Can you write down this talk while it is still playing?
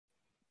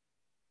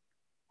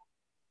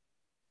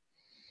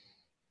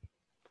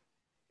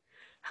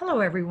Hello,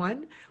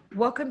 everyone.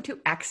 Welcome to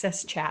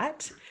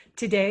AXSChat.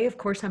 Today, of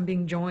course, I'm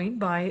being joined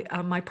by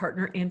my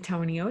partner,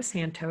 Antonio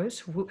Santos,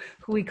 who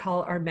we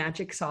call our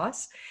magic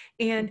sauce.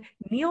 And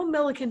Neil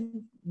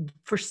Milliken,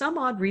 for some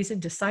odd reason,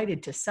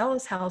 decided to sell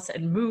his house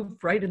and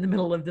move right in the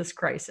middle of this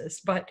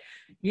crisis. But,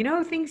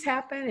 things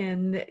happen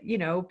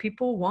and,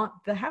 people want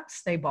the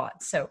house they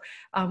bought. So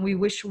we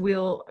wish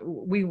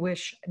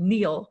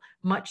Neil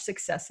much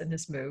success in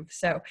his move.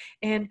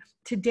 And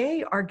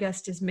today, our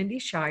guest is Mindy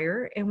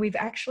Scheier, and we've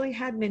actually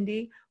had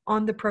Mindy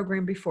on the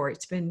program before.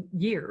 It's been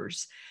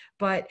years,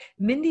 but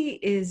Mindy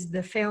is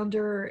the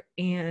founder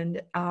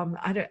and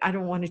I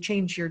don't want to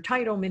change your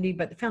title, Mindy,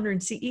 but the founder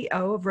and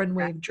CEO of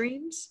Runway of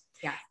Dreams.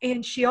 Yeah.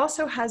 And she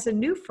also has a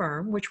new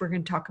firm, which we're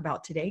going to talk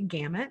about today,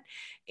 Gamut.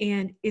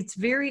 And it's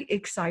very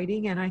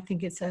exciting. And I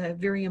think it's a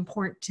very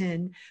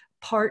important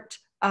part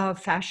of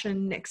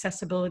fashion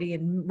accessibility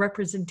and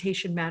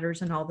representation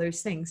matters and all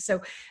those things.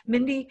 So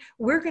Mindy,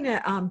 we're going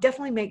to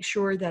definitely make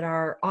sure that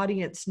our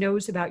audience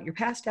knows about your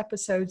past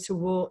episodes. So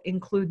we'll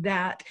include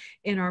that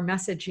in our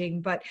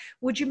messaging. But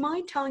would you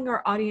mind telling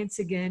our audience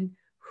again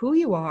who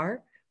you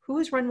are, who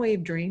is Runway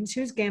of Dreams,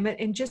 who's Gamut,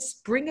 and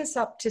just bring us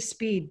up to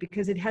speed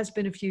because it has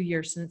been a few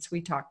years since we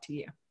talked to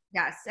you.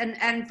 Yes.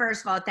 And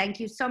first of all, thank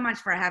you so much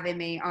for having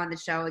me on the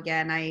show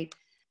again. I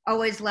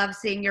always love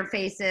seeing your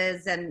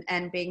faces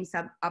and being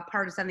a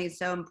part of something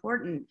so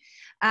important.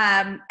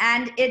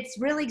 And it's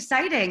really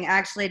exciting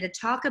actually to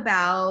talk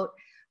about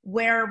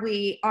where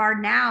we are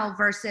now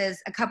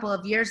versus a couple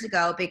of years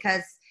ago,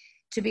 because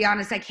to be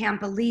honest, I can't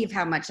believe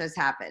how much has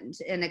happened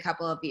in a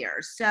couple of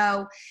years.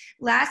 So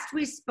last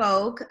we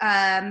spoke,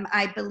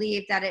 I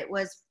believe that it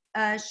was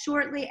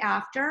shortly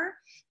after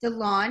the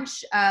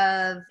launch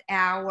of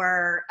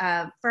our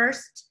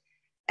first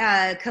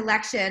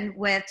collection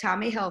with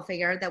Tommy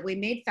Hilfiger that we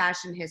made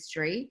fashion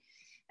history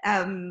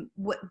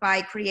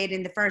by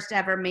creating the first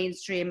ever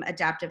mainstream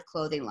adaptive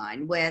clothing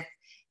line with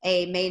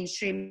a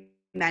mainstream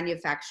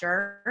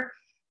manufacturer.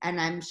 And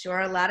I'm sure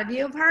a lot of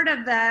you have heard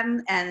of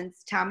them, and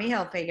it's Tommy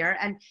Hilfiger.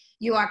 And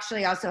you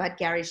actually also had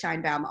Gary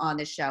Scheinbaum on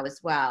the show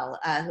as well,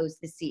 who's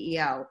the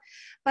CEO.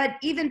 But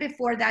even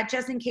before that,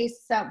 just in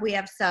case we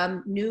have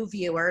some new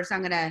viewers,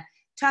 I'm going to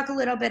talk a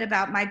little bit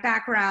about my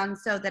background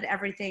so that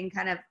everything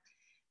kind of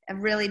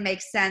really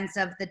makes sense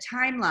of the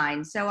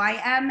timeline. So I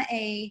am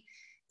a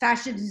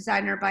fashion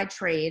designer by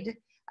trade.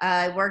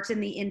 I worked in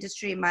the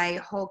industry my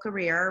whole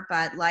career,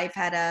 but life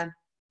had a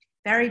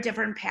very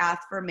different path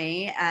for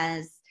me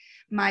as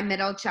my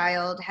middle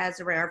child has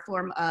a rare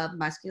form of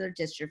muscular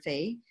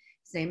dystrophy.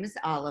 His name is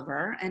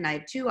Oliver, and I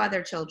have two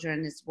other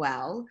children as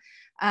well.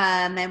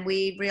 And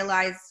we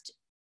realized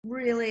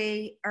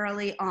really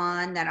early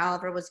on that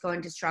Oliver was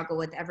going to struggle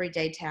with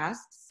everyday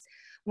tasks,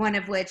 one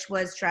of which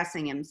was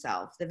dressing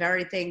himself, the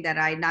very thing that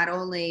I not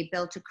only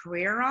built a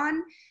career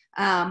on,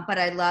 but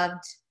I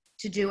loved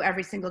to do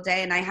every single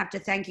day. And I have to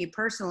thank you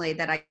personally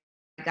that I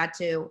got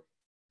to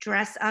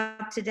dress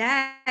up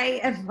today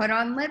and put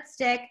on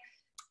lipstick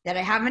that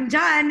I haven't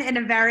done in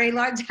a very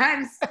long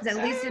time, at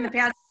least in the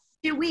past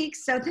 2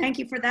 weeks. So thank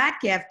you for that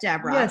gift,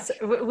 Deborah. Yes.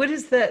 What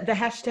is the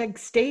hashtag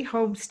stay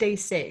home, stay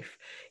safe?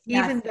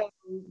 Yes. Even though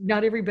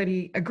not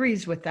everybody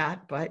agrees with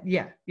that, but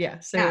yeah.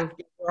 So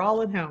we're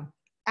all at home.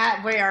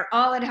 We are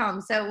all at home.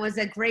 So it was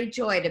a great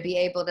joy to be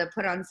able to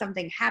put on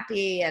something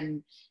happy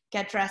and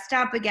get dressed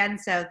up again.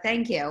 So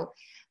thank you.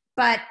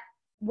 But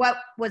what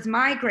was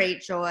my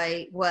great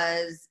joy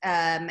was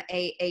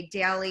a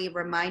daily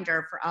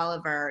reminder for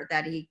Oliver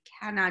that he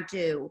cannot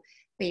do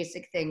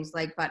basic things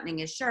like buttoning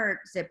his shirt,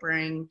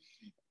 zippering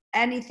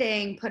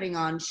anything, putting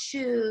on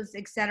shoes,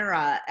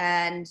 etc.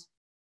 And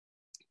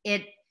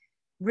it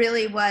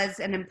really was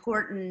an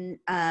important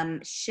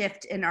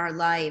shift in our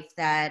life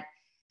that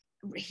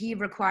he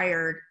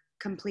required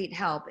complete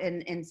help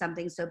in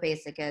something so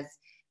basic as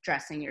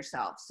dressing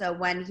yourself. So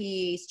when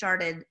he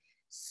started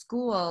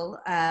school,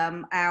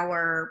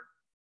 our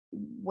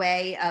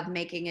way of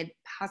making it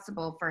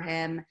possible for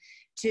him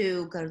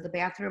to go to the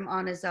bathroom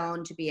on his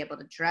own, to be able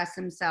to dress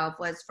himself,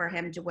 was for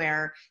him to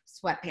wear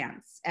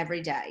sweatpants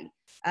every day,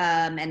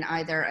 and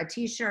either a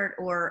t-shirt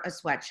or a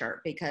sweatshirt,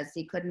 because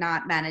he could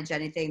not manage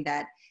anything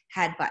that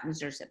had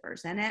buttons or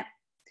zippers in it.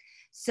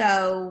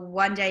 So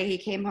one day he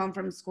came home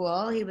from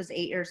school, he was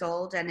 8 years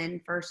old and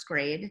in first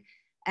grade,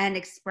 and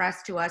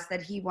expressed to us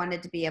that he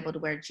wanted to be able to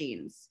wear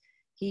jeans.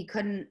 He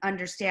couldn't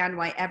understand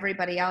why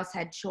everybody else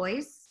had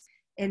choice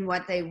in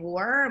what they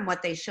wore and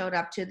what they showed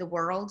up to the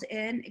world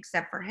in,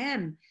 except for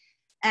him.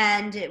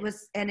 And it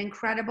was an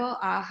incredible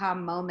aha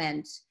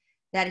moment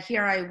that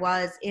here I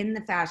was in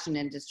the fashion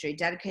industry,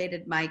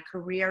 dedicated my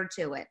career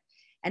to it.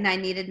 And I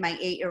needed my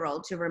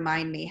 8-year-old to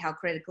remind me how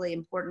critically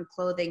important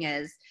clothing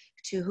is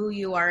to who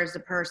you are as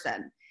a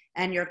person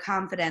and your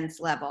confidence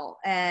level.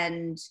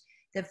 And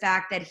the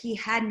fact that he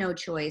had no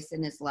choice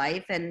in his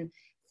life and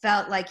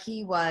felt like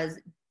he was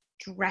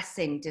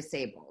dressing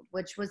disabled,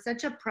 which was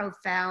such a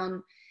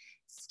profound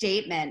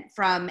statement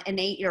from an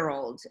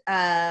 8-year-old,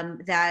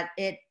 that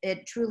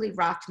it truly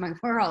rocked my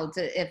world,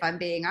 if I'm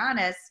being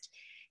honest,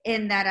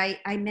 in that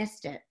I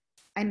missed it.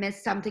 I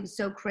missed something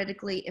so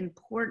critically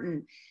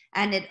important.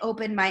 And it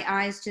opened my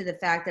eyes to the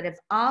fact that if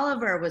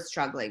Oliver was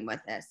struggling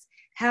with this,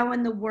 how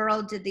in the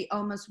world did the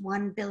almost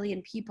 1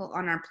 billion people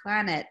on our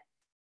planet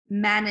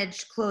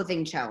manage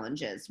clothing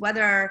challenges,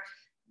 whether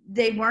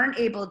they weren't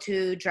able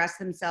to dress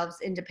themselves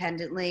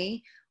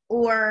independently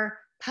or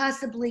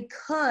possibly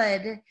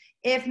could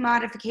if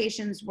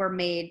modifications were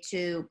made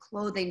to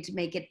clothing to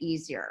make it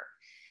easier.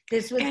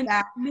 This was And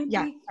that, Mindy,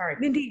 yeah, sorry.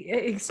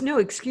 Mindy, no,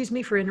 excuse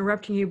me for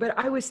interrupting you, but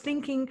I was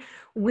thinking,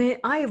 when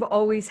I have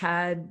always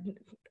had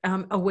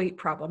a weight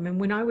problem,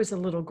 and when I was a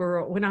little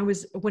girl, when I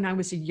was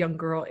a young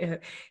girl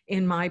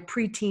in my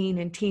preteen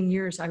and teen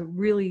years, I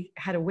really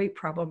had a weight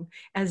problem,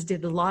 as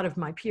did a lot of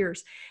my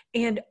peers.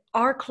 And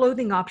our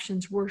clothing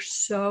options were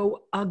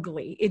so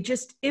ugly. It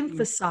just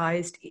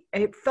emphasized,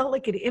 it felt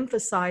like it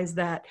emphasized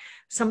that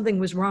something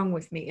was wrong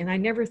with me. And I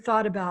never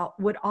thought about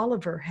what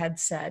Oliver had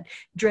said,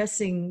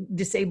 dressing,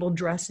 disabled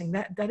dressing.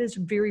 That is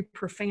very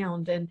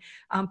profound. And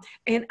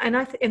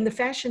the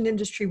fashion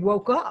industry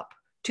woke up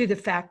to the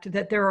fact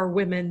that there are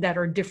women that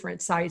are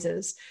different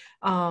sizes.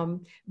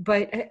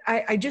 But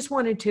I just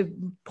wanted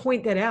to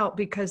point that out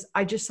because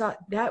I just thought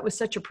that was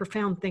such a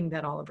profound thing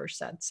that Oliver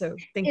said. So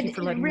thank you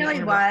for letting me interrupt.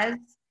 It really was.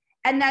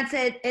 And that's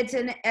it. It's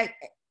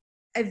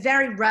a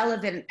very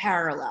relevant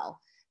parallel,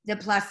 the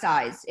plus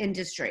size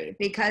industry,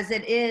 because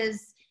it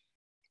is,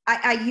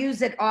 I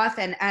use it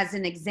often as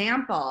an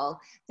example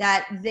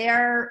that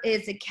there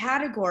is a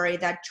category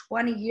that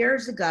 20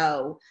 years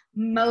ago,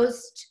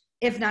 most,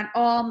 if not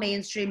all,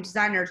 mainstream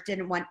designers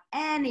didn't want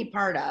any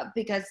part of,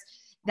 because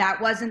that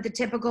wasn't the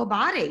typical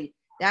body.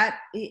 That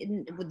they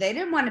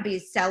didn't want to be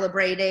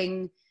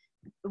celebrating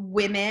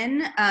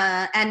women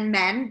and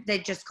men, they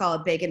just call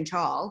it big and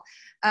tall,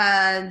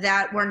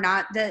 that were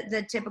not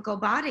the typical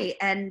body.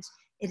 And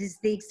it is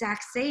the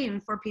exact same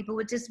for people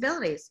with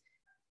disabilities.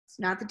 It's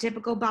not the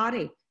typical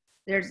body.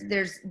 There's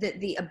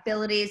the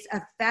abilities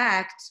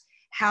affect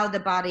how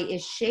the body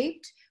is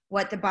shaped,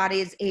 what the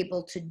body is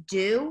able to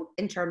do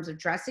in terms of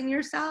dressing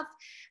yourself.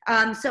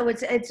 So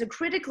it's a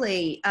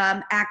critically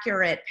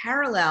accurate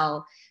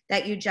parallel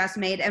that you just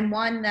made, and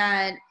one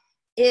that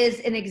is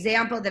an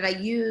example that I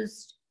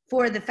used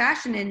for the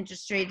fashion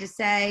industry to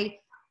say,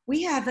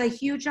 we have a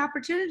huge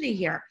opportunity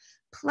here.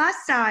 Plus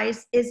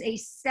size is a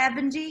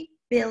 $70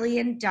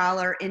 billion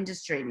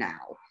industry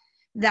now,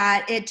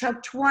 that it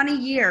took 20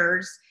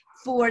 years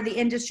for the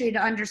industry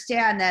to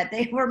understand that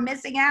they were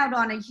missing out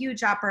on a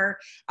huge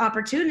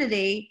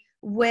opportunity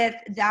with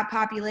that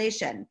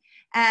population.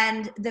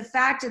 And the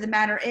fact of the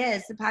matter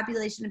is, the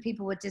population of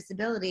people with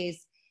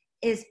disabilities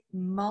is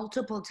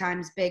multiple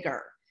times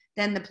bigger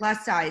than the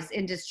plus size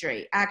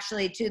industry,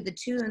 actually, to the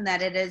tune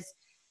that it is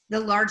the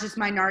largest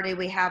minority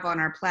we have on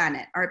our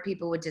planet are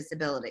people with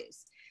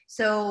disabilities.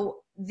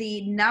 So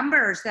the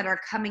numbers that are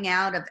coming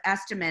out of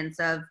estimates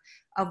of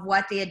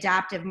what the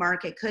adaptive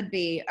market could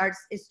be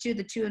is to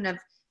the tune of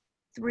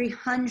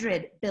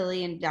 $300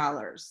 billion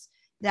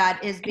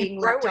that is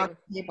being left on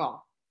the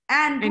table.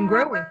 And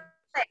growing.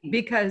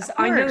 Because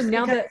I know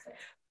now that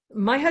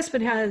my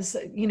husband has,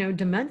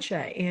 dementia,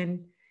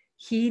 and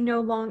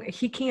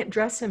he can't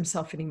dress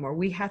himself anymore.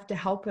 We have to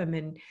help him.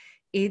 And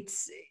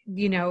it's,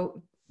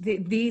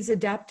 these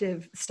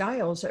adaptive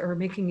styles are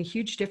making a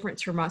huge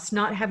difference from us,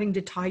 not having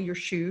to tie your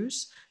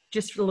shoes.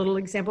 Just a little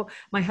example,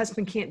 my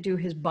husband can't do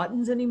his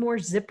buttons anymore.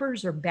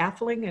 Zippers are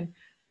baffling, and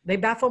they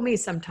baffle me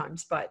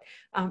sometimes, but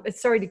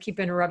it's sorry to keep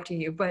interrupting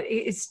you, but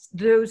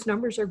those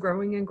numbers are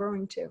growing and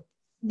growing too.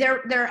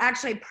 They're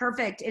actually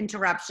perfect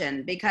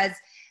interruption, because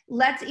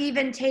let's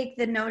even take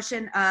the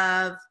notion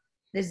of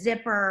the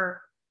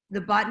zipper,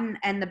 the button,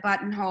 and the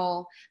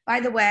buttonhole. By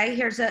the way,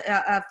 here's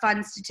a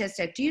fun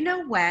statistic. Do you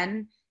know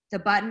when the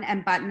button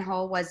and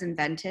buttonhole was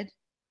invented?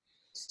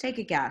 Just take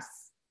a guess.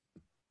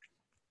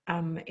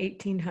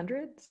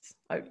 1800s?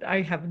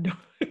 I have no.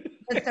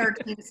 The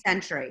 13th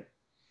century.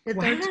 The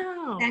Wow.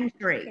 13th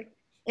century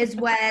is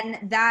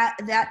when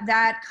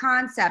that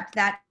concept,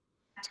 that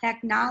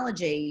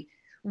technology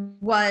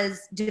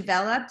was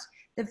developed.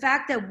 The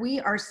fact that we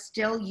are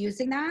still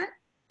using that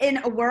in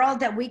a world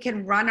that we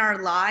can run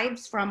our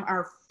lives from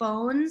our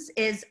phones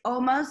is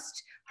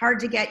almost hard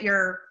to get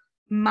your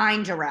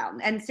mind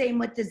around. And same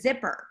with the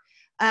zipper.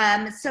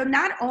 So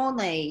not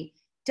only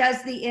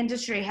does the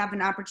industry have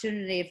an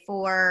opportunity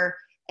for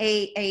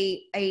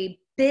a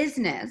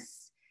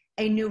business,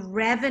 a new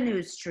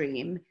revenue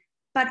stream,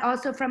 but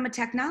also from a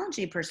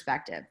technology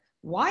perspective.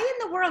 Why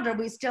in the world are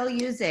we still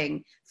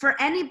using, for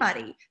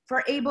anybody,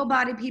 for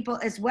able-bodied people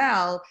as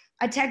well,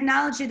 a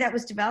technology that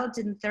was developed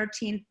in the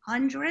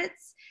 1300s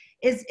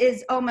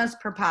is almost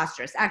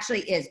preposterous,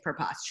 actually is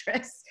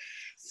preposterous.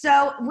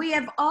 So we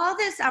have all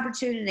this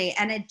opportunity,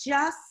 and it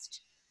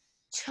just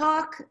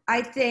took,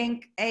 I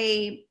think,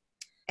 a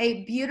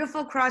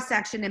beautiful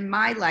cross-section in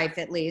my life,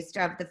 at least,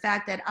 of the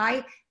fact that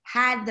I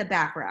had the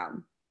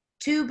background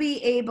to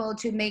be able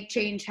to make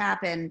change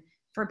happen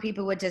for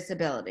people with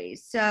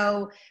disabilities.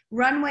 So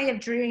Runway of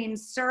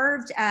Dreams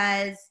served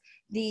as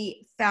the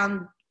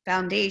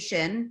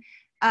foundation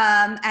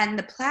and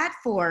the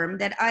platform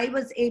that I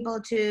was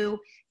able to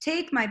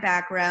take my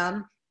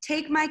background,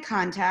 take my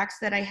contacts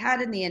that I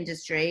had in the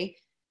industry.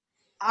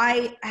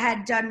 I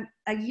had done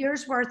a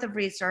year's worth of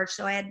research,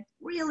 so I had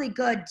really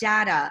good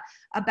data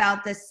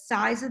about the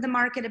size of the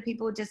market of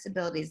people with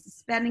disabilities, the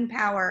spending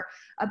power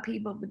of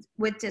people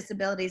with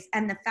disabilities,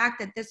 and the fact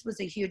that this was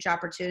a huge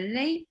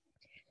opportunity.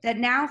 That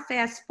now,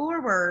 fast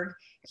forward,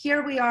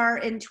 here we are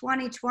in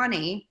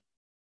 2020,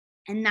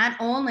 and not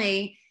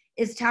only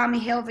is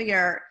Tommy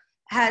Hilfiger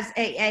has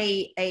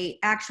a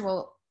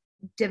actual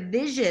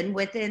division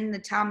within the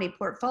Tommy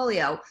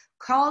portfolio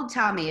called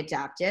Tommy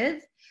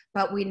Adaptive,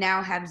 but we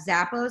now have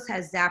Zappos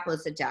has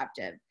Zappos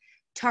Adaptive.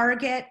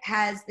 Target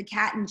has the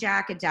Cat and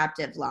Jack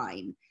Adaptive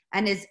line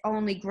and is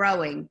only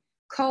growing.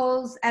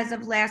 Kohl's, as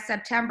of last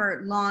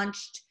September,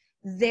 launched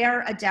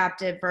their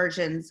adaptive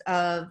versions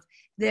of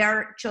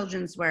their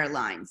children's wear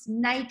lines.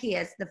 Nike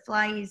has the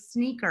Fly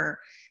sneaker.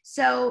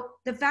 So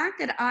the fact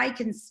that I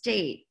can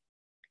state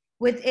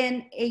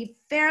within a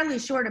fairly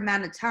short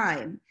amount of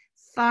time,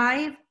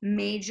 5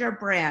 major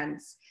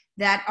brands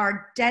that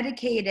are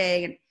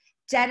dedicating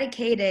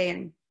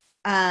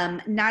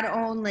not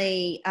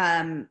only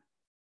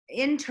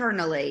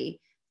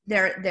internally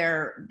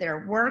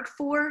their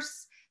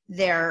workforce,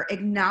 their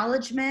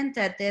acknowledgement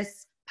that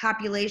this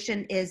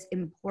population is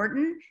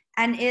important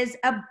and is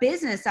a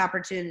business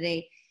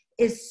opportunity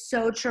is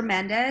so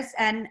tremendous.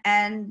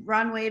 And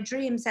Runway of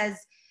Dreams has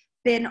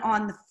been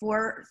on the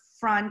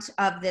forefront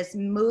of this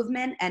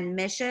movement and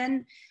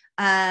mission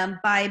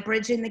by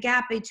bridging the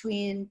gap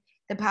between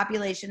the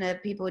population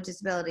of people with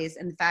disabilities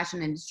and the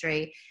fashion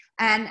industry.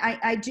 And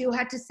I do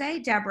have to say,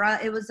 Deborah,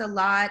 it was a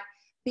lot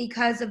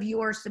because of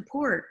your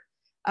support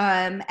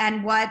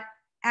and what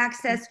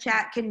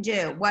AXSChat can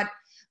do, what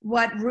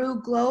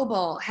Ru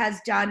Global has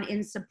done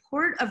in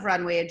support of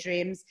Runway of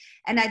Dreams.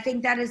 And I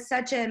think that is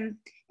such an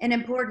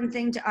important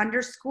thing to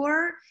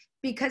underscore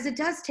because it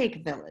does take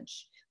a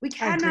village. We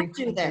cannot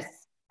do this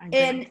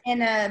in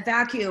a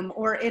vacuum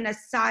or in a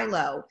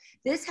silo.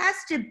 This has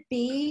to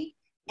be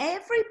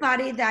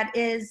everybody that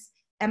is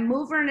a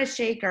mover and a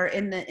shaker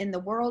in the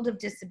world of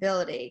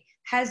disability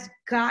has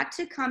got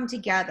to come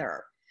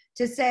together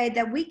to say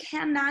that we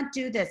cannot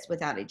do this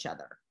without each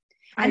other.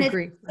 And it's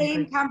the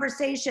same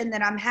conversation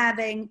that I'm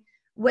having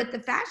with the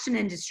fashion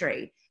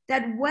industry,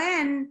 that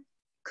when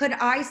could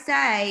I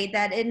say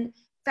that in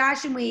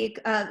Fashion Week,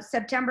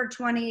 September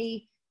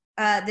 20,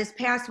 this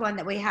past one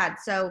that we had,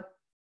 so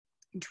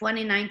in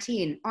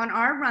 2019, on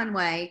our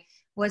runway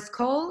was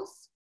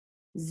Kohl's,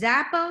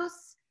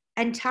 Zappos,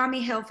 and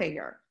Tommy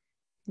Hilfiger.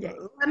 Yeah.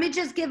 Let me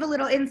just give a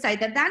little insight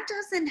that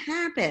doesn't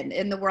happen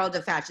in the world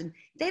of fashion.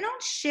 They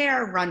don't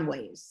share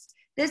runways.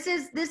 This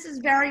is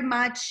very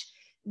much,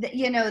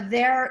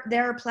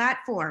 their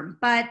platform.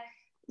 But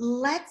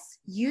let's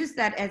use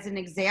that as an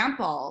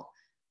example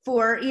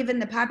for even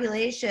the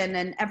population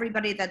and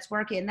everybody that's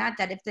working in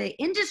that if the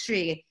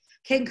industry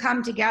can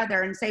come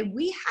together and say,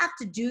 we have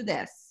to do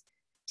this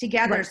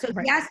together. Right, so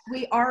yes,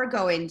 we are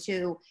going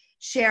to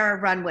share a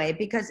runway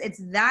because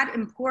it's that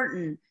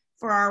important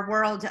for our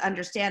world to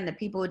understand that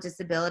people with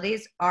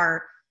disabilities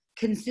are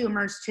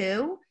consumers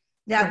too,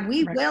 that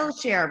we will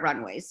share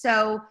runways.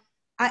 So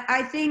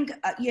I think,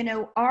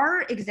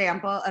 our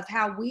example of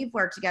how we've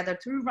worked together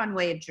through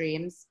Runway of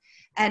Dreams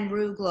and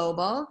Ru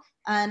Global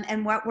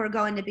and what we're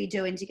going to be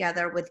doing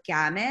together with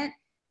Gamut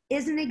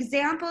is an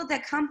example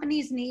that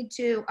companies need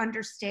to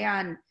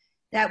understand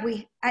that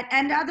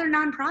and other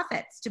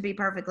nonprofits, to be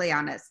perfectly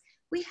honest,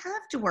 we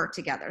have to work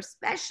together,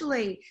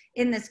 especially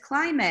in this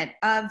climate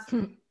of,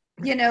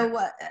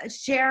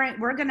 sharing.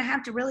 We're going to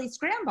have to really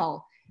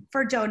scramble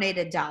for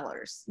donated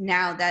dollars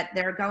now that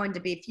they're going to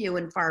be few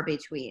and far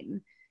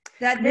between.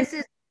 That this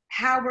is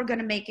how we're going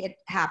to make it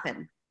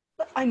happen.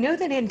 I know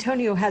that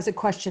Antonio has a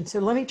question, so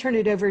let me turn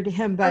it over to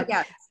him. But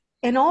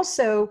and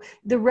also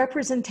the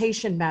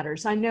representation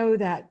matters. I know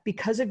that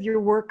because of your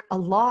work, a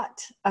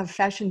lot of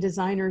fashion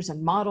designers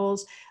and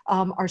models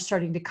are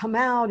starting to come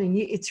out, and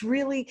it's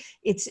really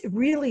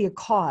a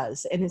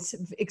cause, and it's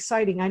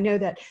exciting. I know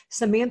that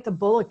Samantha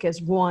Bullock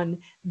is one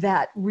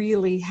that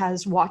really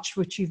has watched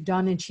what you've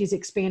done, and she's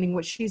expanding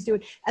what she's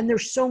doing. And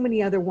there's so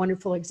many other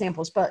wonderful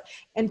examples. But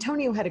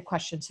Antonio had a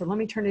question, so let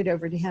me turn it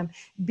over to him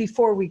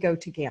before we go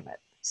to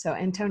Gamut. So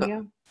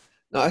Antonio.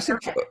 No, I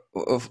think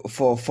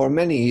for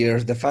many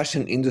years, the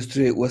fashion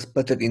industry was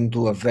put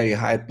into a very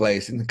high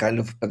place in kind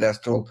of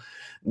pedestal.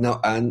 Now,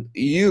 and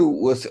you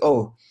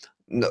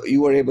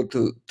were able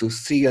to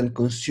see and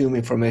consume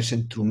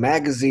information through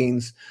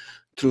magazines,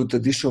 through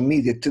traditional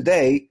media.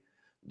 Today,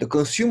 the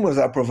consumers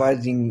are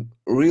providing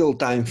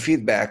real-time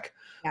feedback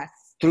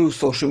through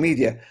social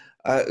media.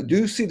 Do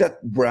you see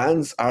that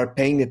brands are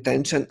paying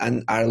attention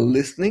and are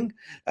listening?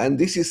 And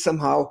this is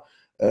somehow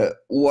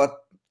what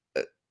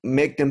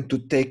make them to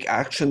take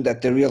action,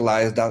 that they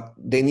realize that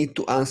they need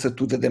to answer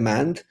to the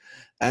demand,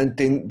 and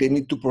they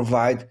need to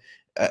provide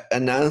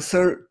an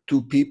answer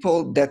to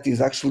people that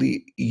is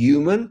actually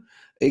human,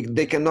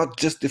 They cannot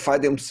justify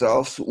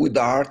themselves with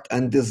art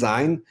and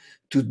design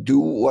to do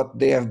what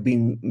they have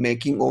been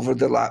making over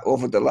the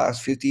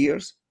last 50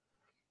 years?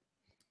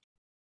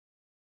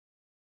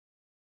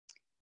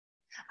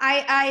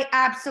 I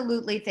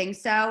absolutely think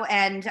so.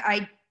 And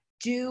I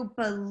do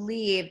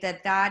believe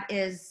that that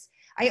is,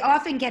 I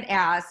often get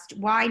asked,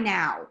 why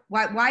now?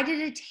 Why did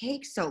it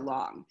take so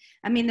long?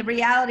 I mean, the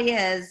reality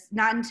is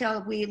not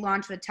until we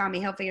launched with Tommy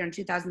Hilfiger in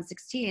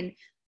 2016,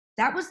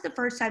 that was the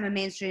first time a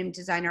mainstream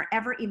designer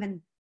ever even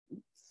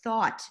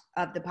thought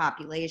of the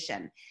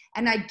population.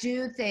 And I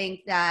do think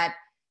that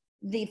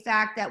the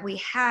fact that we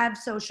have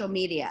social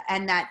media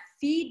and that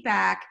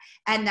feedback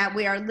and that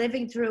we are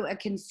living through a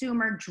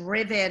consumer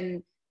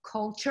driven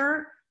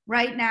culture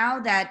right now,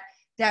 that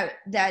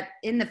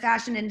in the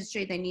fashion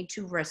industry they need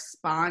to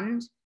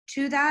respond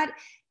to, that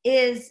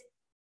is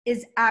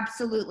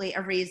absolutely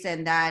a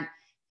reason that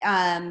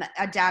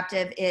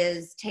adaptive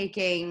is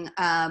taking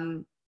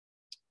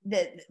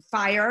the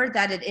fire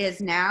that it is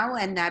now,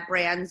 and that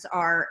brands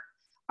are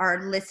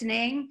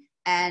listening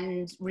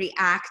and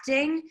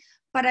reacting.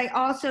 But I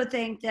also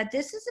think that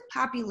this is a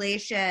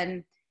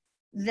population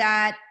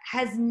that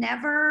has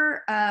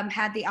never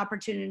had the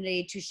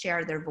opportunity to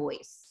share their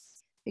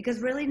voice, because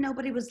really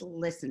nobody was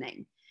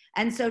listening.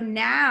 And so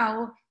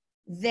now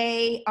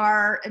they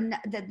are,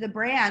 the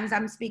brands,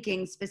 I'm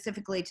speaking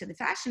specifically to the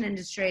fashion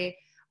industry,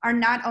 are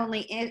not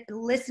only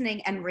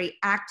listening and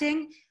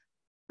reacting,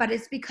 but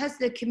it's because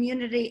the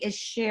community is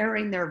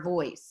sharing their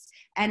voice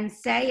and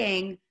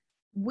saying,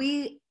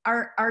 we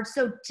are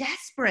so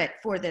desperate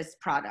for this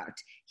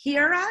product.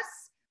 Hear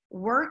us,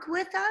 work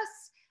with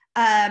us,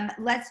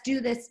 let's do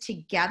this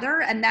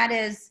together. And that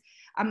is,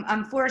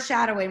 I'm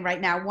foreshadowing right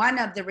now, one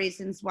of the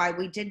reasons why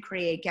we did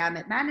create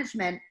Gamut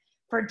Management,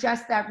 for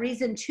just that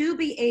reason, to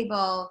be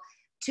able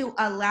to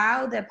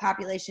allow the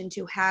population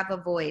to have a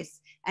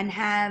voice and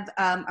have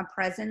a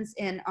presence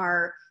in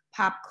our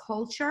pop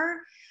culture.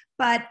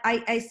 But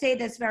I say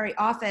this very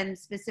often,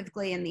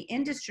 specifically in the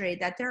industry,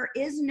 that there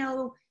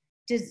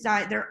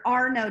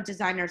are no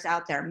designers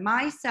out there,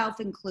 myself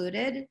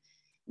included,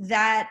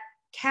 that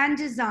can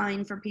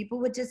design for people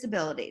with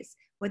disabilities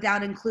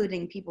without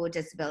including people with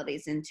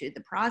disabilities into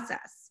the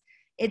process.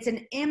 It's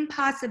an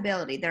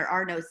impossibility. There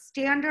are no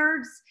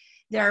standards.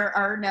 There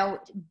are no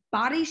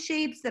body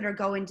shapes that are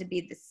going to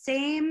be the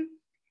same.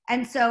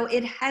 And so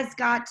it has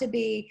got to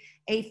be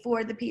a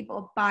for the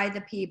people, by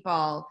the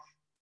people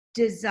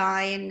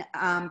design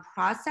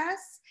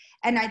process.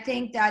 And I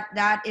think that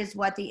that is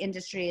what the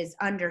industry is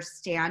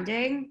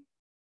understanding,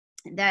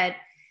 that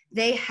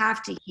they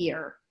have to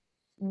hear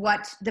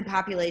what the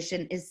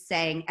population is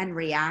saying and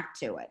react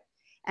to it.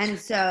 And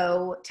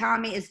so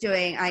Tommy is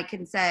doing, I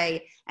can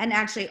say, and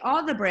actually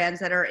all the brands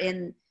that are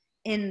in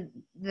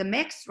the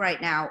mix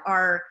right now,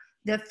 are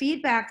the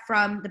feedback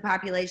from the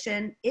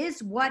population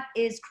is what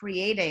is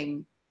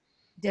creating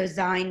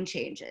design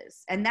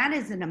changes. And that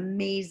is an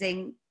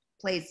amazing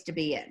place to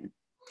be in.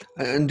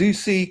 And do you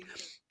see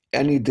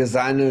any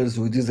designers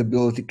with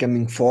disability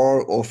coming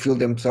forward, or feel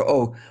themselves,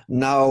 oh,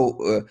 now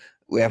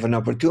we have an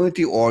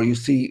opportunity, or you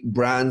see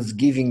brands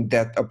giving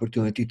that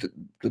opportunity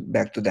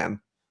back to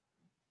them?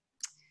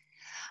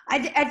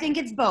 I think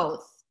it's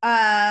both.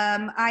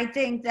 I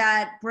think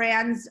that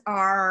brands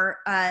are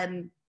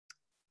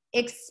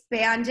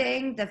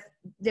expanding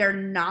their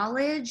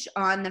knowledge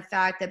on the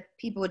fact that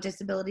people with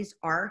disabilities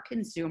are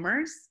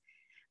consumers,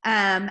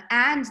 and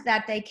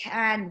that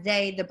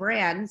the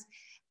brands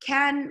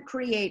can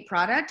create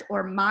product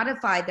or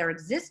modify their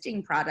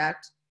existing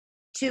product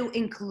to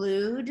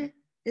include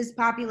this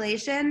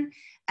population.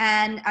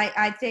 And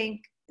I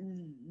think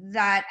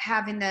that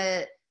having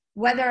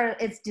whether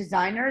it's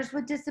designers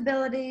with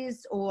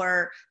disabilities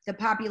or the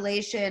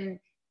population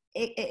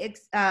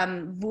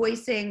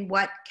voicing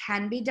what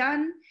can be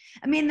done.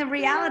 I mean, the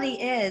reality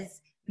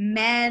is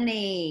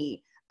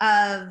many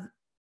of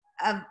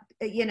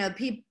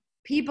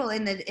people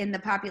in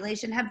the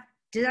population have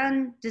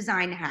done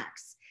design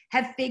hacks,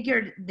 have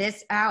figured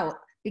this out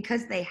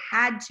because they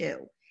had to.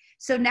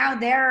 So now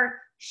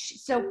they're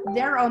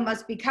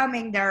almost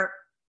becoming their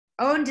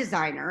own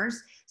designers.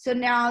 So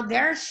now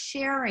they're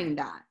sharing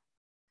that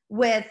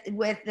with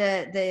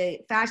the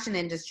fashion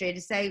industry to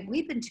say,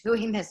 we've been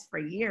doing this for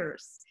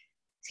years.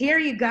 Here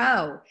you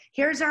go.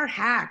 Here's our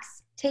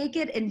hacks. Take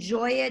it,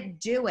 enjoy it,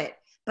 do it,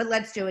 but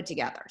let's do it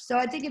together. So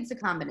I think it's a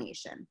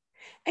combination.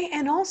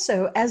 And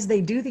also, as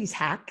they do these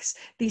hacks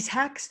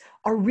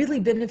are really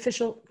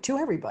beneficial to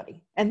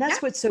everybody. And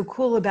that's what's so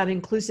cool about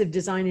inclusive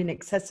design and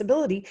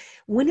accessibility.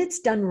 When it's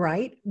done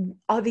right,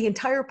 the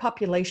entire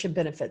population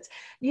benefits.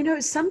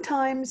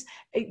 Sometimes,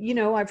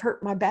 I've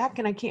hurt my back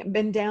and I can't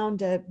bend down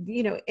to,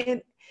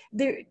 and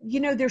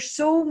there's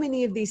so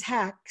many of these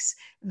hacks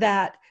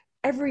that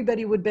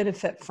everybody would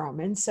benefit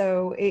from. And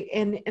so,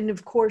 and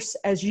of course,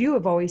 as you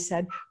have always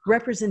said,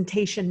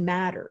 representation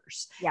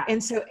matters. Yeah.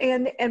 And so,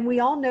 and we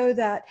all know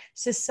that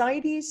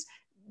society's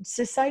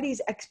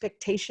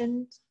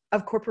expectations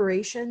of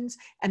corporations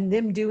and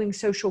them doing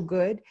social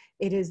good,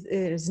 it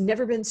has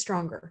never been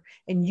stronger.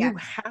 And you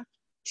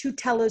to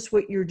tell us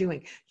what you're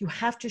doing. You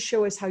have to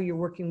show us how you're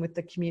working with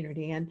the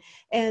community.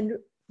 And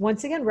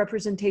once again,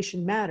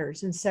 representation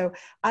matters. And so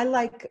I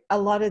like a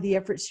lot of the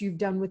efforts you've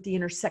done with the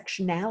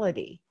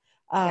intersectionality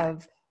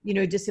of,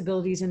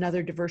 disabilities and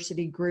other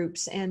diversity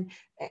groups. And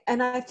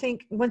I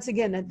think, once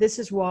again, this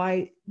is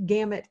why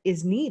Gamut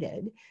is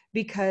needed,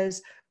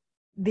 because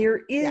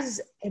there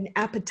is an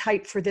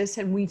appetite for this,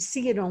 and we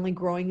see it only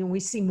growing, and we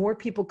see more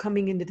people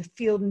coming into the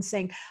field and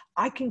saying,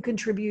 I can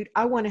contribute,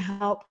 I want to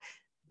help.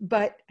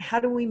 But how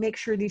do we make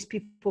sure these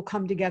people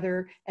come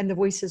together and the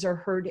voices are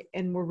heard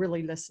and we're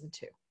really listened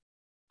to?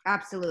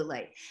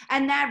 Absolutely.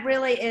 And that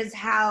really is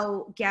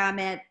how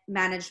Gamut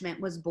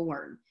Management was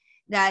born.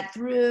 That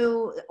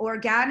through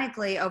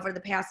organically over the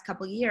past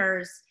couple of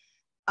years,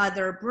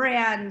 other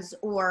brands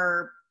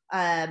or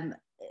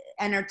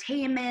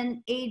entertainment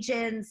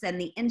agents and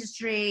the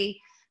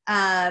industry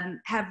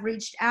have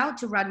reached out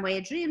to Runway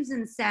of Dreams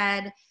and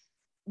said,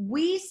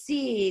 we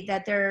see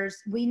that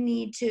we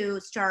need to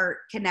start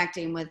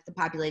connecting with the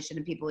population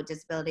of people with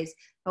disabilities,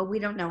 but we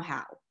don't know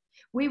how.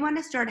 We want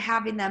to start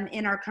having them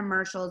in our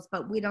commercials,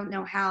 but we don't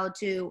know how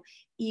to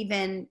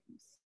even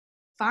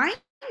find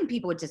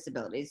people with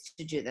disabilities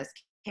to do this.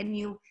 Can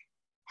you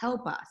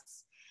help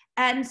us?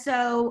 And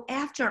so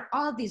after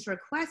all of these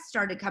requests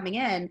started coming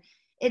in,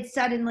 it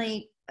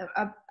suddenly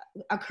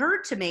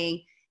occurred to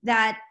me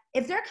that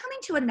if they're coming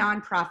to a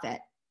nonprofit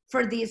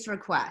for these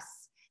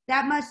requests,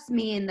 that must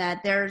mean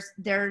that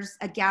there's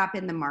a gap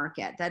in the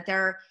market, that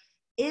there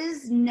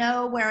is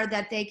nowhere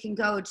that they can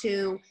go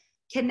to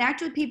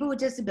connect with people with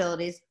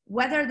disabilities,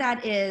 whether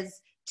that is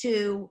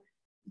to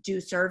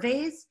do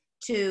surveys,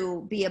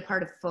 to be a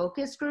part of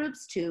focus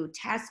groups, to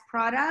test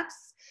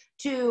products,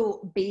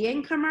 to be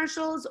in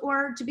commercials,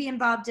 or to be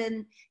involved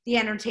in the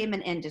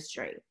entertainment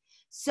industry.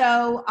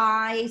 So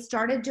I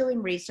started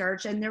doing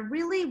research, and there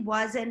really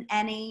wasn't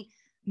any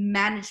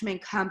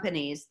management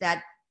companies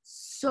that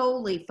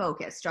solely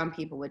focused on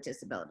people with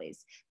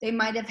disabilities. They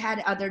might have had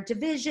other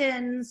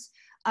divisions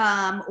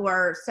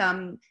or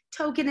some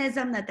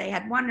tokenism that they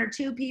had one or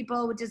two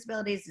people with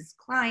disabilities as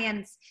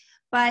clients,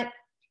 but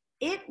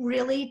it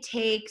really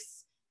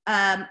takes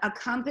a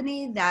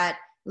company that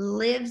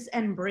lives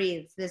and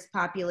breathes this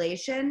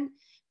population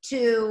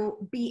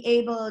to be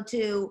able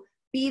to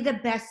be the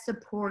best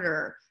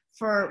supporter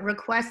for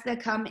requests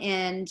that come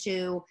in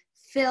to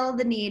fill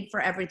the need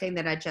for everything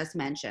that I just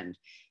mentioned.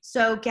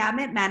 So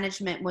Gamut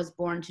Management was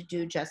born to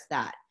do just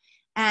that.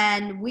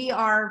 And we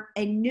are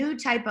a new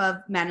type of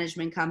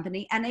management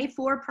company and a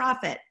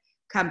for-profit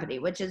company,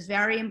 which is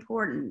very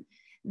important,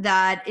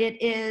 that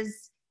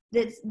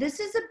this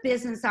is a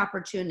business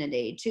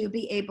opportunity to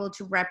be able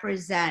to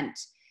represent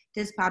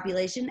this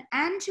population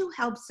and to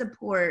help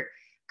support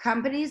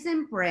companies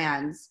and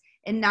brands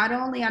in not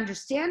only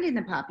understanding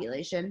the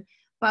population,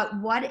 but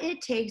what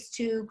it takes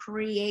to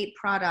create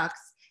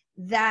products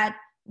that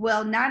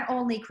will not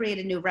only create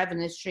a new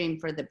revenue stream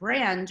for the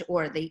brand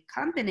or the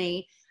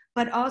company,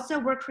 but also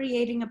we're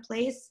creating a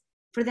place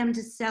for them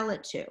to sell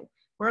it to.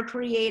 We're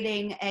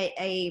creating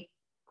a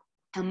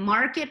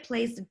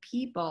marketplace of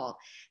people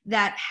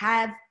that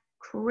have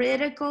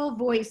critical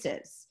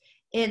voices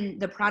in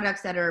the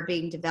products that are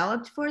being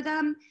developed for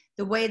them,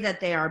 the way that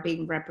they are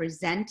being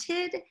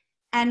represented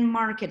and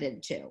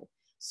marketed to.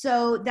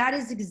 So that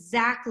is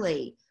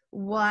exactly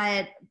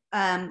what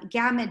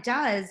Gamut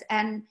does.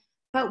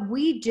 But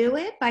we do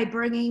it by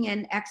bringing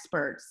in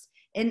experts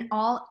in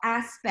all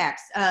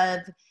aspects of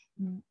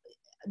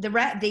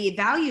the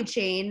value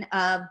chain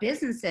of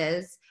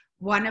businesses,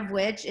 one of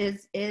which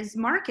is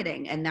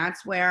marketing. And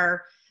that's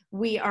where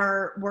we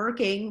are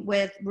working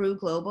with Ru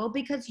Global,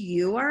 because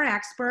you are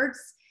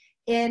experts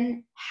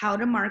in how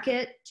to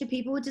market to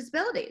people with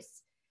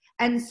disabilities.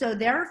 And so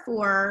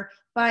therefore,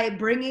 by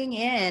bringing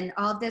in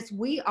all of this,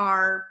 we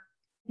are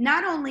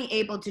not only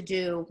able to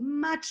do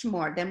much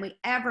more than we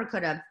ever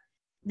could have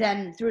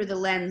than through the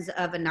lens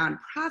of a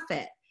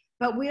nonprofit,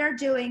 but we are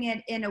doing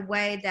it in a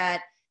way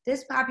that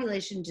this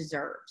population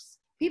deserves.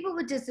 People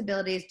with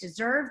disabilities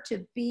deserve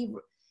to be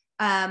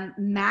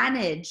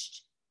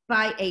managed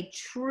by a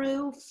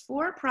true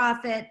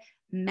for-profit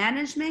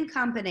management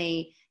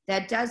company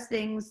that does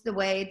things the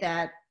way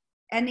that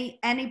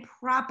any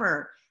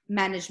proper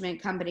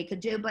management company could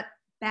do, but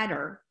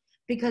better,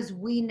 because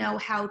we know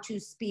how to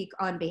speak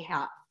on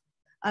behalf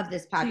of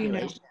this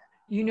population.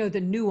 You know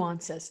the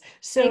nuances.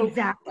 So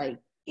exactly.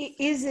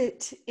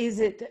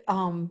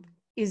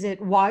 Is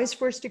it wise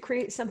for us to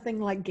create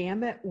something like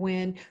Gamut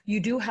when you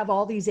do have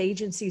all these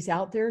agencies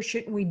out there?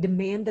 Shouldn't we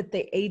demand that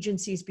the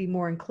agencies be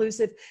more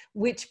inclusive?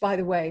 Which, by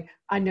the way,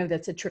 I know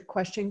that's a trick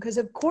question, because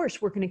of course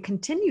we're going to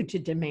continue to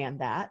demand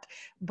that.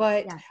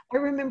 But yeah. I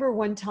remember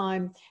one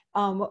time,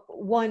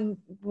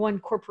 one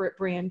corporate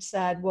brand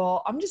said,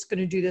 well, I'm just going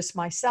to do this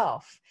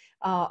myself.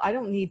 I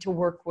don't need to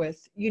work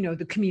with,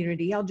 the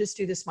community. I'll just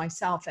do this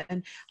myself.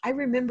 And I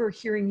remember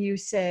hearing you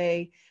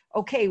say,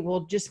 okay,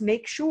 well, just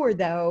make sure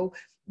though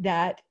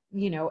that,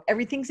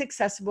 everything's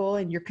accessible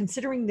and you're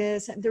considering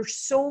this. And there's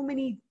so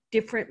many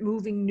different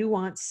moving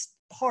nuanced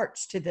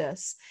parts to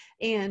this.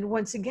 And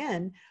once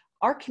again,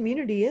 our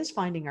community is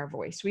finding our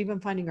voice. We've been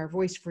finding our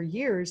voice for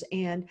years,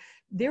 and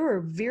there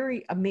are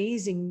very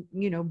amazing,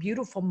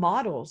 beautiful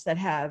models that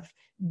have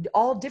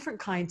all different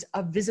kinds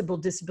of visible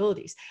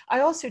disabilities. I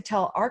also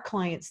tell our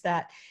clients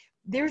that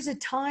there's a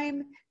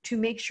time to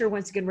make sure,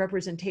 once again,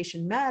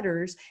 representation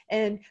matters.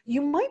 And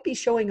you might be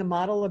showing a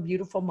model, a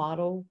beautiful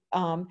model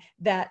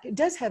that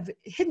does have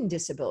hidden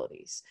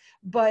disabilities,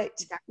 but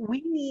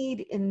we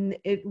need,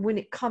 when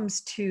it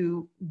comes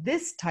to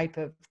this type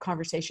of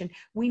conversation,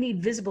 we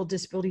need visible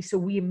disability, so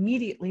we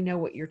immediately know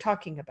what you're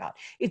talking about.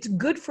 It's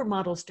good for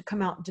models to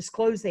come out and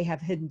disclose they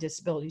have hidden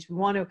disabilities. We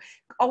want to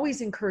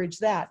always encourage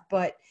that,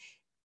 but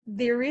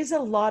there is a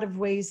lot of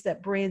ways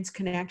that brands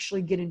can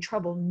actually get in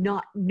trouble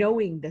not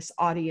knowing this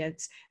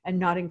audience and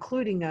not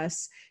including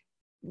us.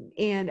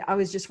 And I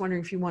was just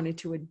wondering if you wanted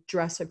to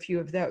address a few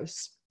of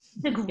those.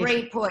 It's a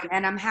great point,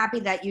 and I'm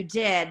happy that you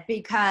did,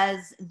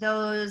 because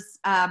those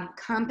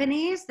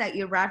companies that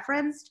you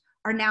referenced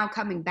are now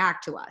coming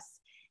back to us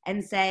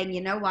and saying,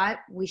 you know what,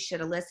 we should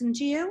have listened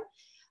to you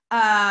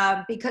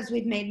because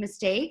we've made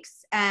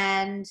mistakes,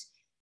 and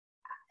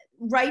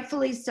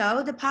rightfully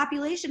so. The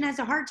population has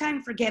a hard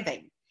time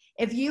forgiving.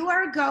 If you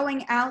are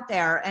going out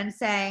there and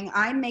saying,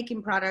 I'm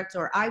making products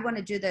or I want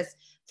to do this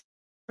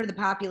for the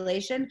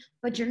population,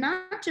 but you're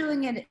not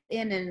doing it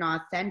in an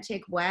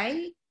authentic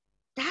way,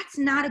 that's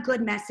not a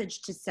good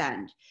message to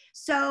send.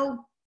 So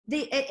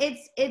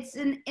it's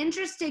an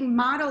interesting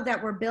model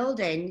that we're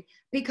building,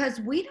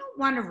 because we don't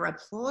want to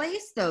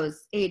replace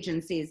those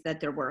agencies that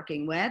they're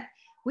working with.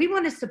 We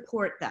want to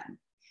support them.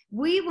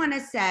 We want to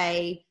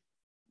say,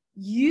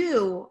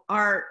 you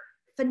are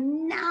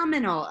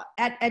phenomenal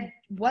at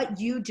what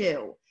you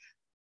do,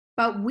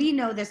 but we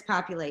know this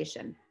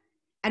population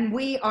and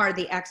we are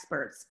the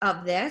experts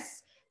of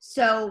this.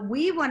 So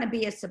we want to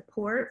be a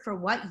support for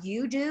what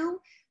you do,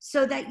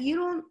 so that you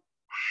don't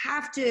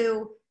have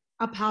to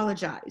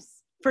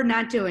apologize for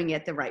not doing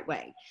it the right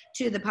way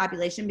to the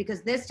population,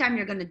 because this time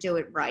you're going to do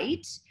it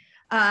right,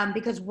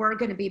 because we're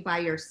going to be by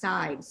your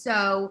side.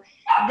 So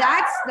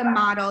that's the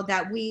model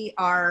that we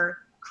are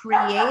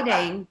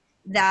creating,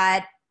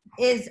 that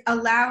is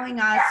allowing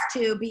us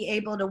to be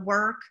able to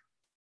work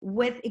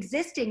with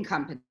existing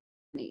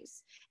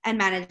companies and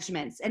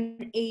managements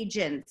and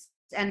agents,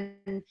 and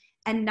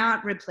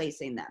not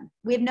replacing them.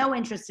 We have no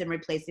interest in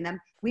replacing them.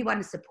 We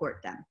want to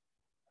support them.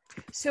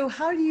 So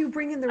how do you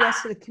bring in the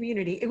rest of the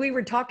community? We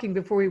were talking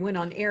before we went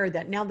on air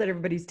that now that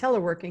everybody's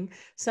teleworking,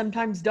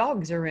 sometimes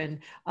dogs are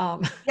in.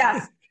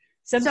 Yes.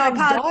 Sometimes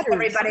so daughters.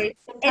 Everybody.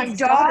 Sometimes it's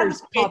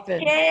dogs, pop in.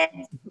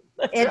 Kids.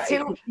 It's right.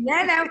 who,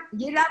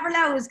 you never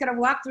know who's going to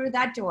walk through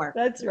that door.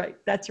 That's right.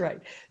 That's right.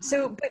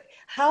 So, but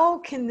how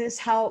can this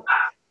help,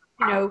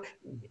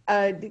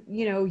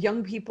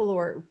 young people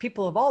or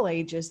people of all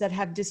ages that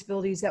have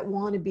disabilities that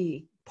want to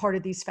be part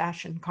of these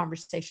fashion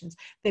conversations?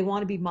 They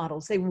want to be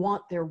models. They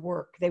want their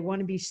work. They want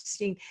to be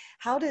seen.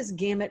 How does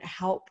Gamut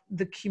help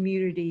the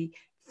community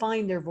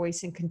find their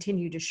voice and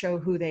continue to show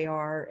who they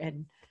are,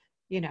 and,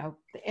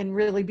 and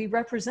really be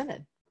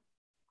represented?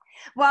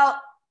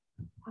 Well,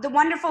 the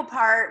wonderful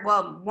part,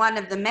 one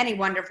of the many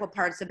wonderful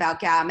parts about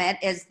Gamut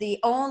is the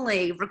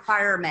only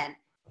requirement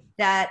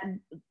that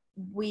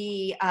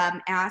we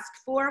ask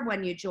for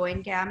when you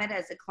join Gamut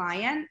as a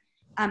client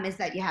is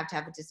that you have to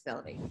have a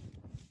disability.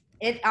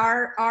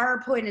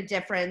 Our point of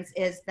difference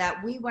is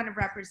that we want to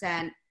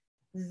represent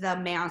the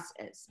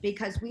masses,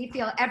 because we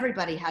feel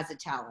everybody has a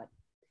talent,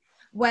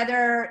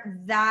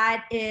 whether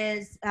that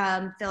is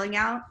filling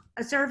out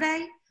a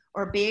survey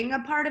or being a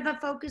part of a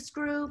focus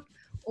group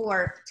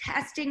or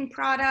testing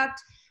product.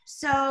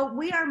 So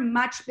we are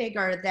much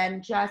bigger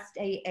than just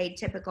a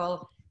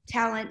typical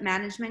talent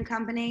management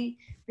company,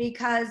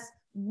 because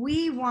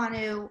we want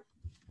to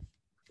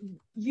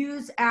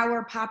use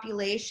our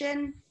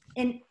population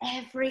in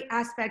every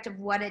aspect of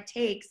what it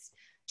takes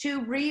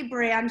to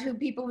rebrand who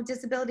people with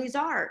disabilities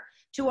are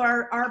to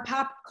our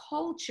pop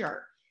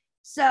culture.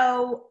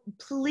 So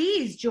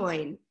please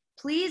join,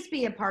 please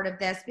be a part of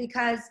this,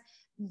 because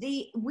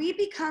we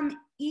become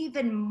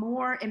even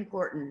more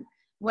important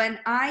when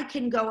I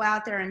can go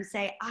out there and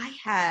say, I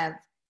have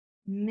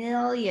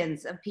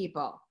millions of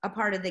people a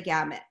part of the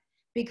Gamut,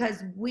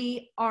 because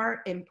we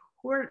are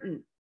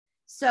important.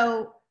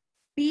 So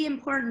be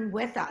important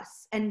with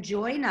us and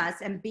join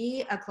us and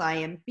be a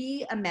client,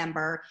 be a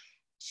member,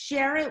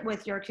 share it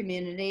with your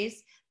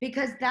communities,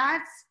 because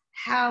that's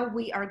how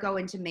we are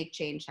going to make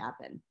change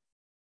happen.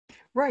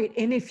 Right.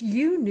 And if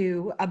you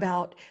knew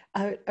about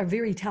a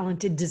very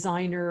talented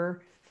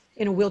designer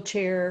in a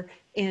wheelchair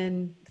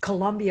in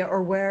Colombia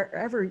or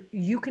wherever,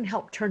 you can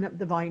help turn up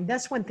the volume.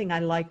 That's one thing I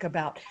like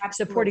about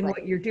supporting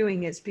what you're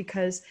doing, is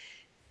because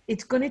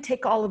it's going to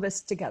take all of us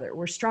together.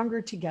 We're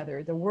stronger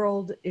together. The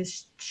world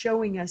is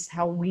showing us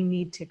how we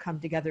need to come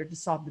together to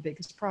solve the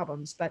biggest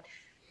problems. But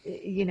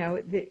you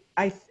know,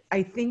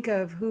 I think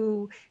of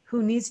who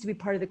needs to be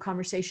part of the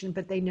conversation,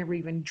 but they never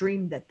even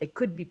dreamed that they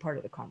could be part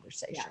of the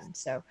conversation. Yes.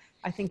 So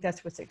I think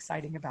that's what's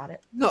exciting about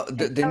it. No,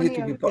 they need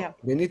to be Antonio, yeah.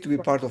 they need to be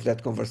part of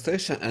that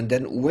conversation, and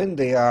then when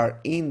they are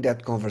in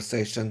that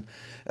conversation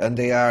and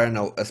they are, you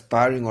know,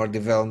 aspiring or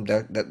develop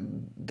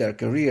their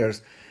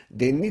careers,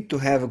 they need to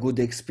have a good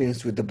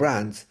experience with the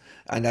brands,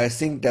 and I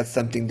think that's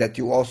something that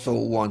you also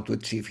want to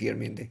achieve here,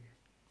 Mindy.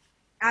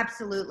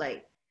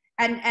 Absolutely.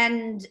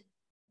 And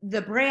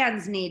the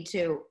brands need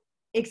to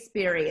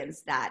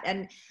experience that,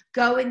 and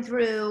going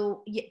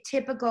through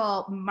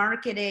typical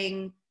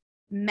marketing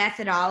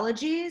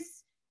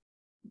methodologies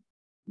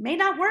may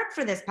not work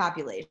for this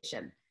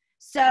population.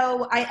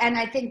 So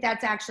I think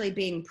that's actually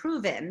being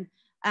proven,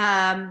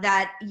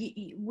 that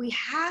we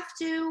have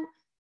to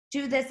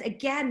do this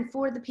again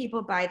for the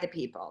people, by the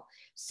people.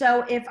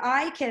 So if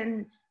I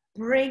can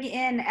bring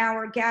in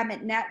our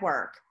Gamut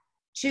network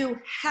to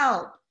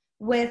help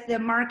with the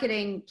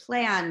marketing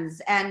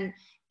plans and,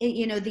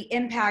 you know, the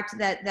impact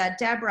that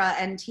Deborah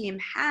and team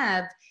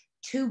have,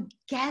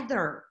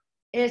 together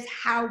is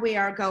how we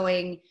are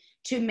going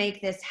to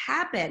make this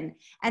happen.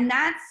 And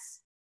that's,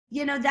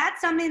 you know,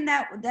 that's something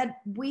that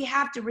we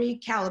have to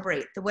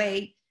recalibrate the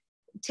way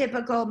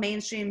typical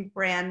mainstream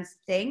brands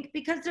think,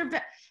 because they're,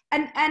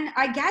 and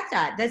I get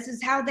that this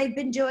is how they've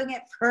been doing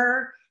it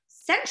for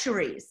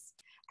centuries.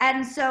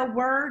 And so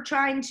we're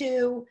trying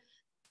to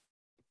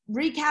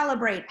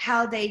recalibrate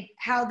how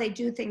they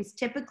do things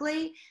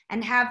typically,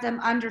 and have them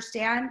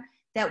understand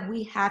that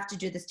we have to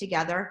do this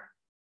together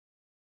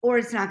or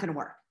it's not going to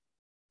work.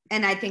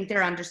 And I think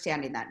they're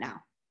understanding that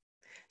now.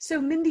 So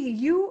Mindy,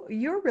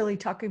 you're really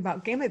talking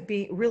about Gamut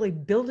being really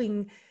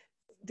building,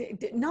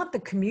 not the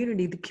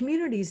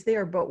community's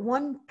there, but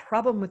one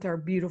problem with our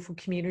beautiful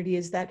community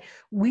is that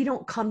we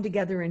don't come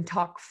together and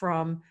talk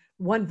from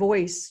one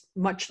voice,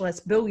 much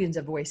less billions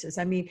of voices.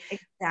 I mean,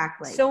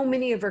 exactly. So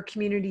many of our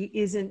community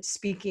isn't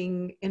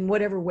speaking in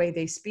whatever way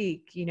they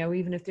speak, you know,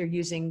 even if they're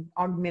using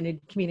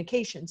augmented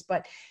communications.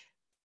 But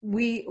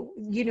we,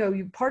 you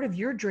know, part of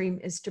your dream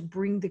is to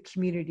bring the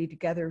community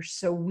together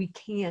so we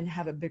can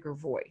have a bigger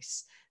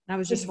voice. And I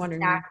was just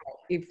wondering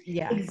if,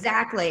 yeah.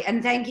 Exactly.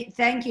 And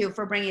thank you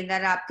for bringing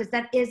that up, because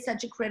that is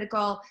such a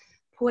critical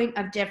point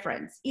of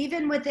difference.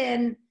 Even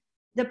within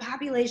the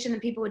population of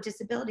people with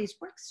disabilities,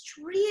 we're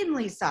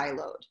extremely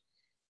siloed.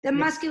 The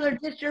muscular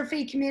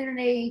dystrophy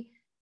community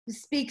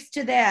speaks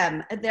to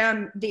them.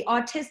 The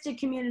autistic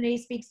community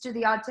speaks to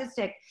the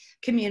autistic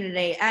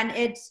community. And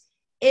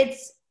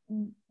it's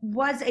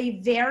was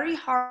a very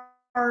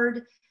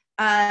hard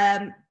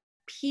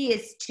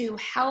piece to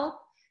help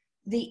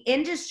the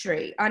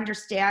industry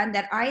understand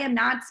that I am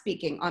not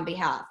speaking on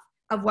behalf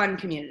of one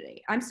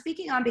community. I'm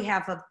speaking on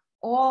behalf of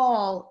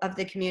all of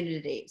the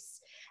communities.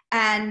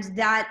 And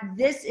that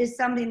this is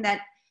something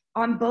that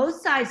on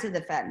both sides of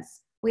the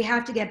fence, we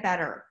have to get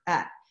better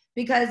at,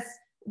 because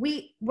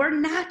we're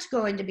not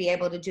going to be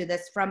able to do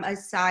this from a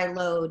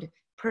siloed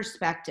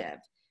perspective.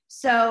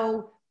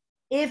 So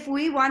if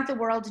we want the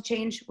world to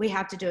change, we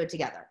have to do it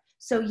together.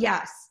 So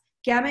yes,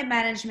 Gamut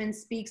Management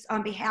speaks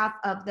on behalf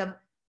of the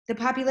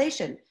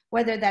population,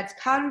 whether that's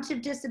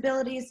cognitive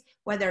disabilities,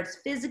 whether it's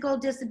physical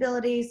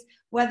disabilities,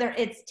 whether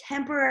it's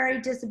temporary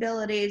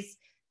disabilities.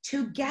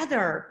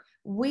 Together,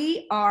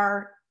 we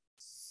are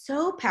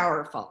so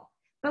powerful,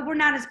 but we're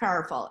not as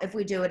powerful if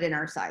we do it in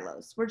our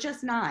silos. We're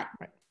just not.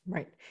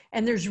 Right.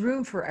 And there's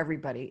room for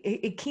everybody.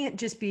 It can't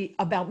just be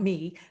about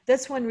me.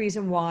 That's one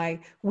reason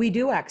why we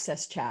do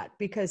AXSChat,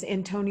 because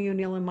Antonio,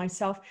 Neil, and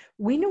myself,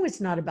 we know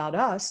it's not about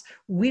us.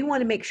 We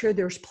want to make sure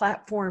there's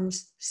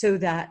platforms so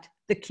that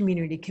the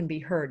community can be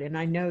heard. And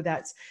I know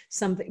that's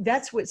something,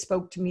 that's what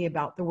spoke to me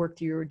about the work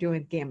that you were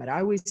doing at Gamut.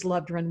 I always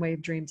loved Runway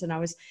of Dreams, and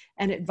I'm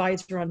an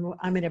advisor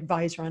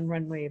on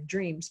Runway of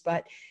Dreams,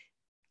 but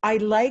I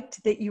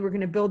liked that you were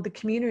going to build the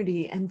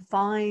community and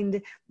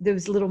find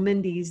those little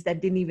Mindys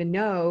that didn't even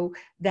know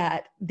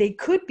that they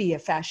could be a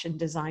fashion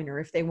designer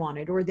if they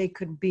wanted, or they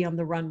could be on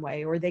the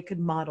runway, or they could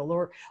model,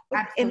 or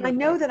and I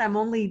know that I'm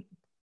only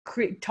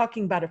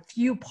talking about a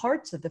few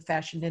parts of the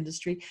fashion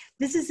industry.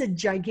 This is a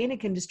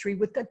gigantic industry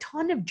with a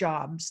ton of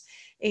jobs.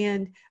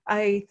 And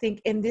I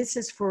think, and this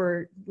is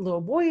for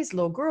little boys,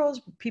 little girls,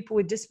 people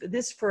with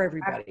this for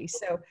everybody.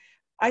 So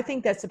I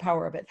think that's the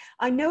power of it.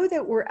 I know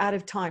that we're out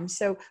of time.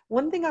 So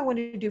one thing I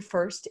wanted to do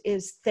first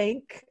is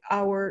thank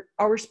our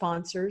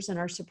sponsors and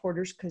our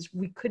supporters, because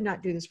we could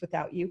not do this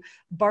without you.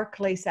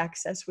 Barclays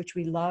Access, which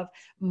we love.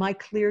 My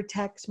Clear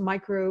Text,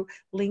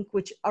 MicroLink,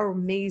 which are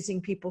amazing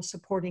people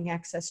supporting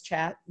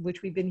AXSChat,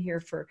 which we've been here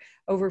for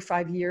over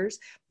 5 years.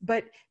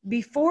 But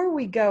before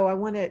we go, I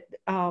want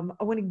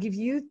to give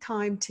you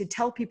time to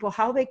tell people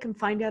how they can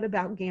find out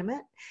about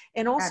Gamut,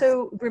 and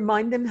also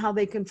remind them how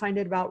they can find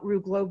out about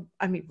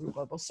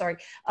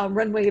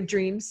Runway of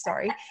Dreams,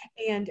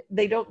 and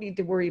they don't need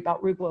to worry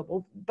about Rue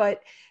Global,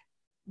 but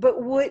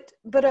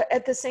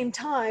at the same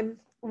time,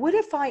 what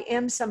if I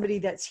am somebody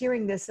that's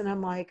hearing this and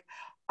I'm like,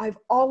 I've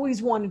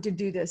always wanted to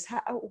do this.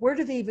 Where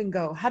do they even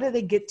go? How do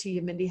they get to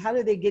you, Mindy? How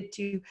do they get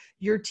to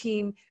your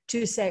team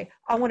to say,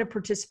 I want to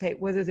participate,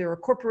 whether they're a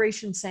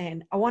corporation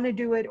saying, I want to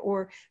do it,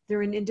 or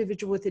they're an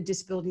individual with a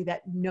disability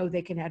that know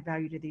they can add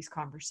value to these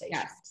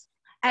conversations? Yes.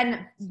 And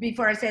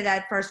before I say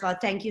that, first of all,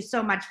 thank you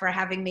so much for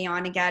having me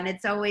on again.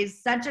 It's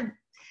always such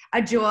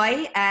a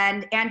joy.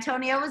 And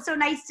Antonio, it was so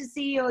nice to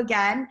see you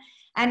again.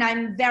 And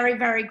I'm very,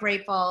 very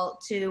grateful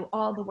to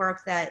all the work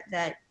that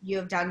you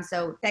have done.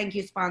 So thank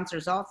you,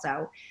 sponsors,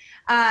 also.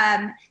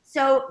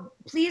 So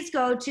please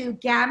go to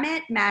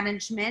Gamut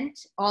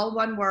Management, all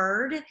one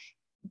word,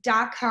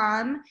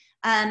 .com,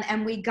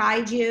 and we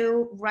guide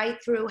you right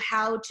through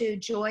how to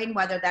join,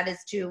 whether that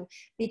is to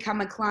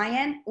become a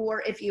client,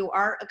 or if you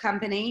are a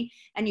company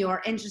and you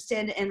are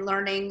interested in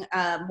learning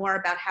more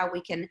about how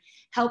we can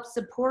help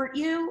support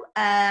you.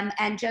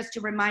 And just to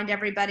remind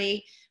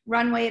everybody,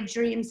 Runway of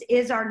Dreams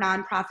is our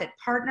nonprofit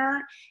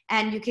partner,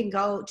 and you can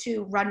go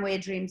to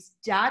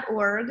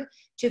runwayofdreams.org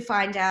to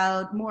find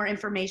out more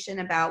information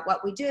about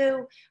what we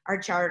do, our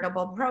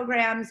charitable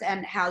programs,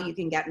 and how you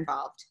can get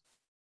involved.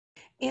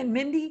 And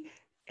Mindy,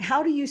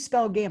 how do you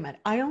spell gamut?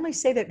 I only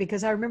say that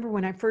because I remember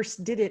when I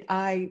first did it,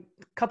 a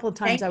couple of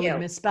times I would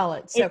misspell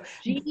it. So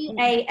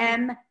it's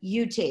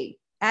GAMUT,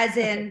 as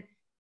in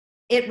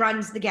it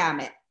runs the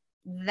gamut.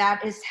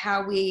 That is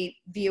how we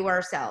view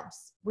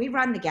ourselves. We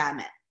run the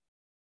gamut.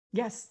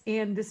 Yes,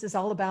 and this is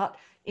all about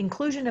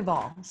inclusion of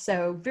all.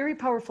 So very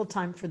powerful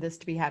time for this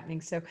to be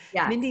happening. So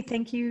yeah. Mindy,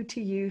 thank you to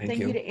you. Thank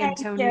you to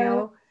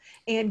Antonio.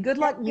 And good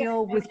luck,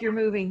 Neil, with your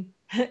moving.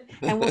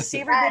 And we'll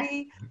see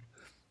everybody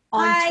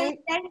on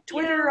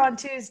Twitter on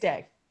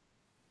Tuesday.